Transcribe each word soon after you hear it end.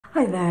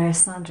Hi there,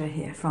 Sandra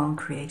here from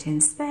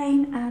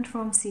Createinspain and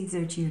from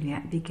Siser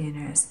Juliet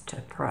Beginners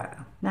to Pro.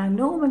 Now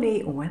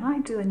normally when I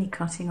do any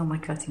cutting on my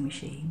cutting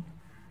machine,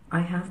 I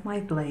have my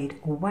blade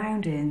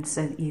wound in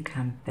so that you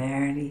can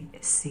barely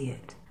see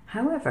it.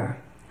 However,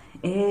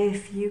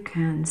 if you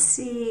can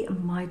see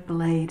my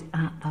blade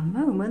at the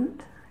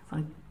moment, if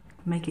I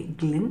make it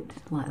glint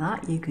like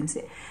that, you can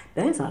see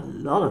there's a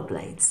lot of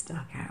blades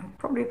stuck out,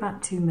 probably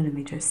about 2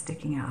 millimeters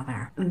sticking out of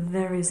there.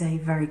 There is a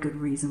very good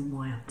reason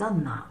why I've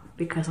done that,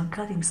 because I'm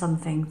cutting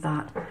something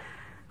that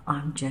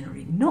I'm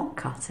generally not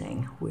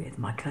cutting with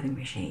my cutting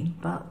machine,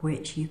 but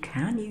which you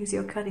can use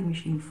your cutting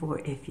machine for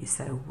if you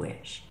so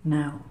wish.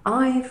 Now,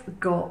 I've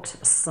got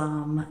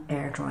some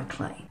air dry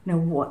clay. Now,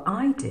 what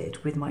I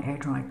did with my air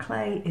dry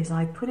clay is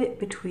I put it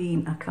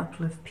between a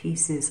couple of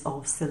pieces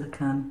of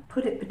silicone,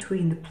 put it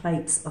between the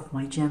plates of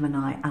my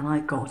Gemini, and I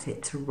got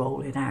it to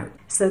roll it out.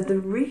 So the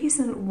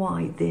reason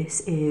why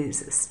this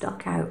is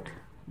stuck out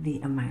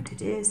the amount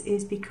it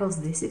is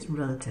because this is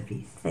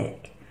relatively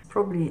thick.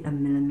 Probably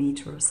 1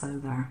 millimeter or so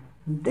there.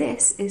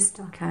 This is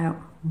stuck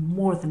out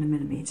more than 1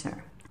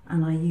 millimeter,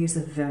 and I use a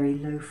very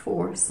low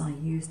force. I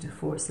used a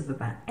force of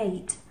about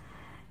 8.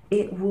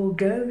 It will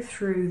go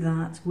through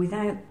that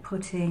without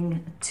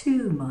putting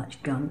too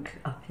much gunk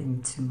up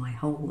into my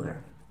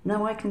holder.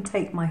 Now I can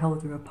take my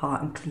holder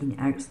apart and clean it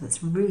out, so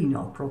that's really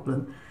not a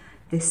problem.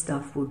 This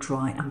stuff will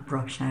dry and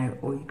brush out,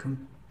 or you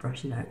can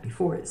brush it out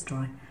before it's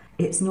dry.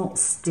 It's not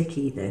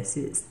sticky, this,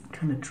 it's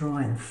kind of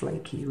dry and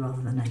flaky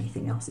rather than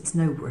anything else. It's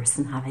no worse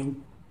than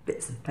having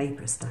bits of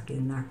paper stuck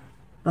in there.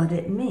 But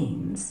it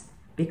means,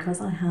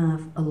 because I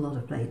have a lot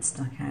of blades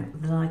stuck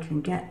out, that I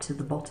can get to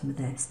the bottom of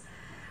this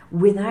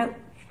without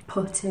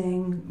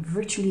putting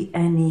virtually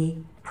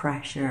any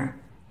pressure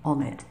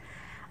on it.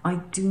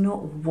 I do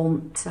not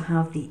want to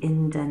have the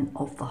indent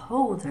of the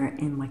holder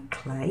in my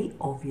clay,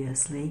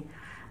 obviously.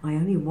 I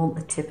only want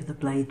the tip of the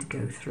blade to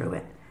go through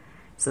it.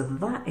 So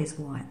that is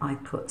why I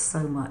put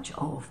so much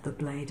of the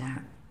blade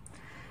out.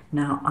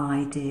 Now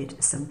I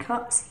did some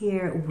cuts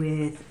here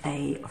with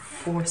a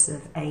force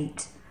of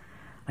 8.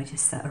 I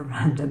just set a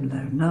random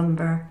low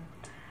number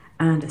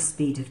and a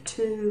speed of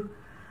 2.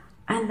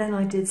 And then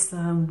I did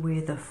some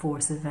with a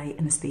force of 8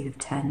 and a speed of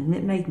 10. And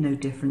it made no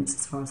difference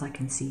as far as I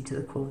can see to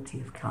the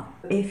quality of cut.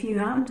 If you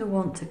happen to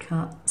want to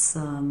cut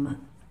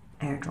some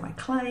air dry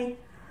clay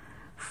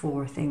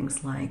for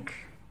things like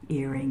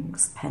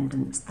earrings,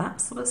 pendants,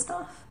 that sort of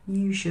stuff,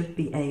 you should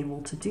be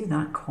able to do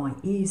that quite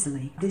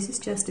easily. This is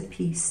just a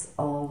piece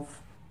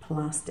of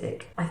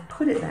plastic. I've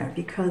put it there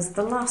because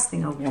the last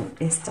thing I want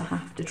is to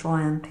have to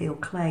try and peel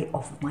clay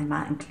off of my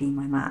mat and clean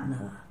my mat,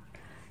 and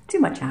too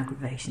much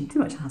aggravation, too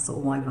much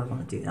hassle. Why would I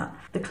want to do that?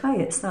 The clay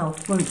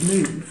itself won't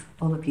move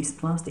on a piece of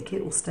plastic,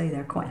 it will stay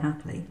there quite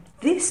happily.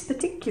 This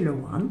particular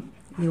one,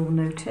 you'll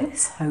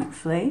notice,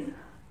 hopefully,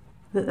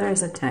 that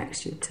there's a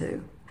texture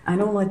too. And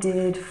all I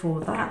did for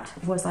that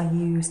was I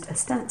used a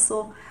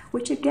stencil,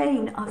 which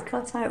again I've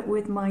cut out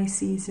with my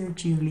Siser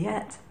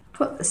Juliet,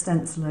 put the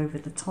stencil over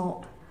the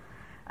top,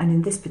 and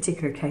in this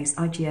particular case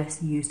I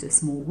just used a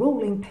small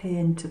rolling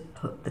pin to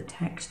put the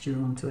texture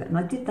onto it, and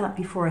I did that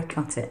before I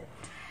cut it.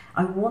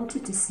 I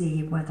wanted to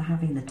see whether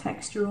having the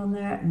texture on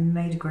there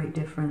made a great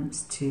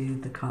difference to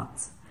the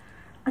cuts.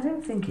 I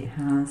don't think it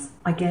has.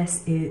 I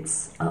guess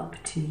it's up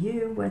to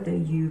you whether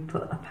you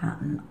put a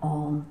pattern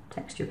on,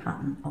 texture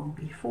pattern on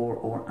before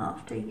or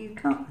after you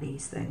cut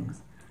these things,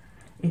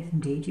 if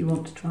indeed you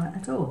want to try it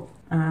at all.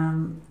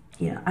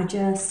 Yeah, I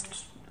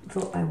just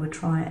thought I would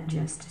try it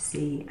just to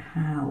see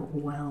how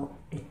well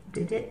it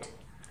did it.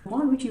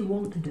 Why would you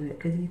want to do it?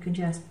 Because you can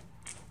just,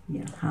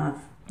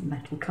 have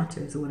metal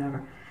cutters or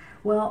whatever.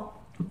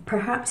 Well,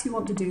 perhaps you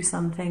want to do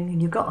something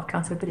and you've got a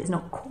cutter, but it's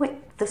not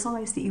quite the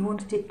size that you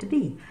wanted it to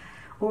be.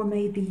 Or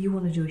maybe you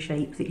want to do a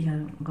shape that you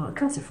haven't got a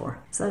cutter for.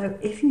 So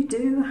if you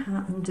do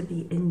happen to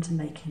be into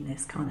making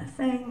this kind of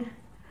thing,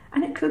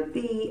 and it could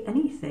be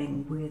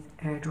anything with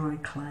air dry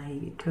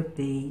clay, it could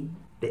be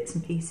bits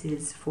and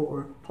pieces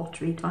for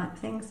pottery type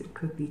things, it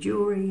could be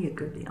jewellery, it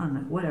could be, I don't know,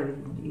 whatever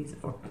you want to use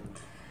it for.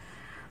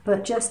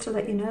 But just to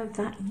let you know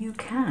that you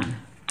can.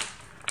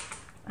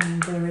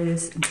 And there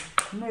is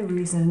no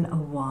reason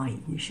why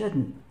you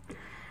shouldn't.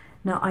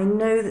 Now I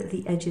know that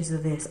the edges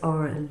of this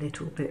are a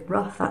little bit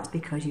rough. That's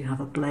because you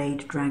have a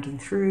blade dragging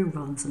through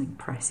rather than something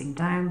pressing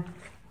down.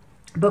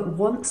 But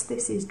once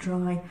this is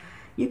dry,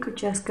 you could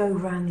just go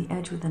around the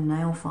edge with a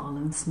nail file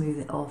and smooth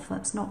it off.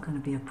 That's not going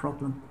to be a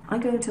problem. I'm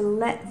going to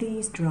let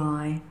these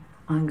dry.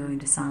 I'm going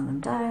to sand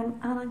them down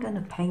and I'm going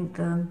to paint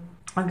them.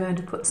 I'm going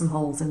to put some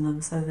holes in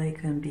them so they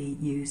can be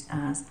used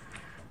as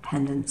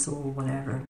pendants or whatever.